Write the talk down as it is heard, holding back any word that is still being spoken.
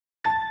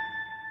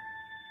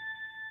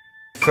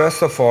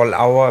First of all,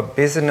 our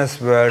business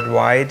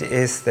worldwide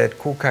is that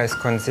KUKA is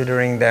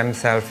considering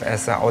themselves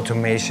as an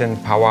automation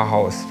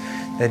powerhouse.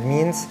 That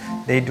means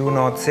they do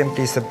not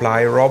simply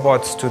supply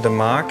robots to the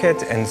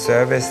market and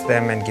service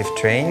them and give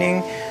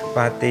training,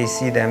 but they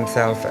see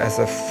themselves as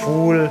a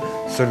full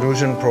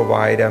solution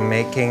provider,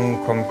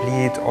 making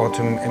complete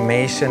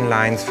automation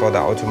lines for the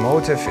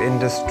automotive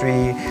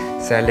industry,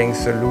 selling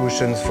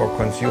solutions for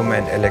consumer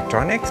and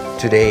electronics.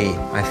 Today,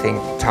 I think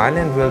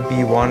Thailand will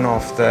be one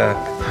of the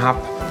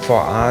hubs for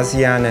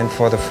ASEAN and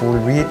for the full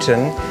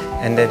region,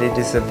 and that it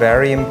is a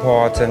very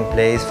important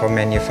place for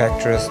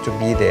manufacturers to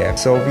be there.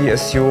 So we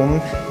assume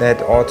that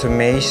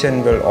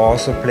automation will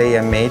also play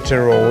a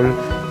major role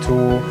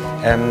to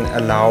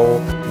allow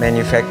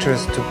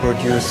manufacturers to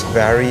produce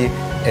very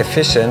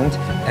efficient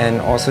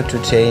and also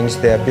to change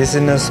their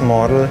business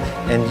model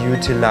and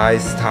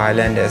utilize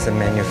Thailand as a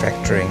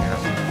manufacturing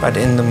hub. But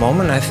in the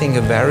moment, I think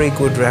a very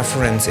good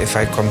reference if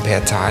I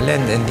compare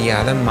Thailand and the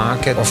other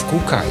market of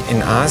KUKA.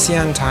 In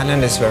ASEAN,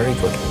 Thailand is very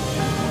good.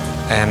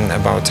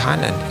 About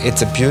Thailand,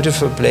 it's a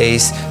beautiful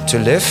place to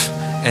live,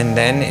 and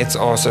then it's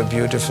also a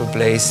beautiful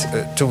place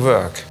to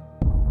work.